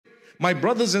My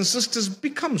brothers and sisters,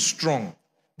 become strong,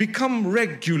 become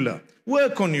regular,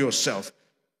 work on yourself,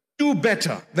 do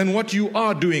better than what you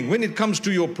are doing when it comes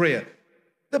to your prayer.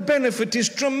 The benefit is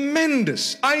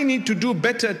tremendous. I need to do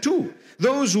better too.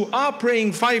 Those who are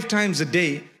praying 5 times a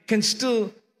day can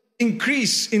still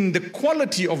increase in the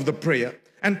quality of the prayer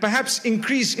and perhaps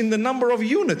increase in the number of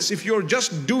units. If you're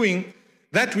just doing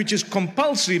that which is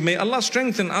compulsory, may Allah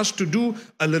strengthen us to do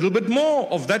a little bit more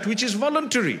of that which is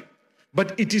voluntary.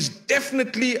 But it is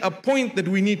definitely a point that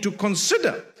we need to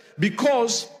consider,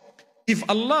 because if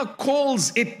Allah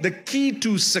calls it the key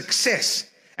to success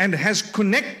and has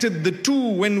connected the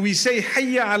two when we say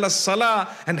Hayya ala Salah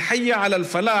and Hayya ala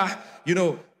al-Falah,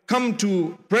 come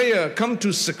to prayer, come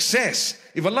to success.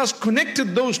 If Allah's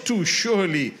connected those two,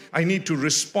 surely I need to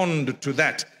respond to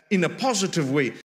that in a positive way.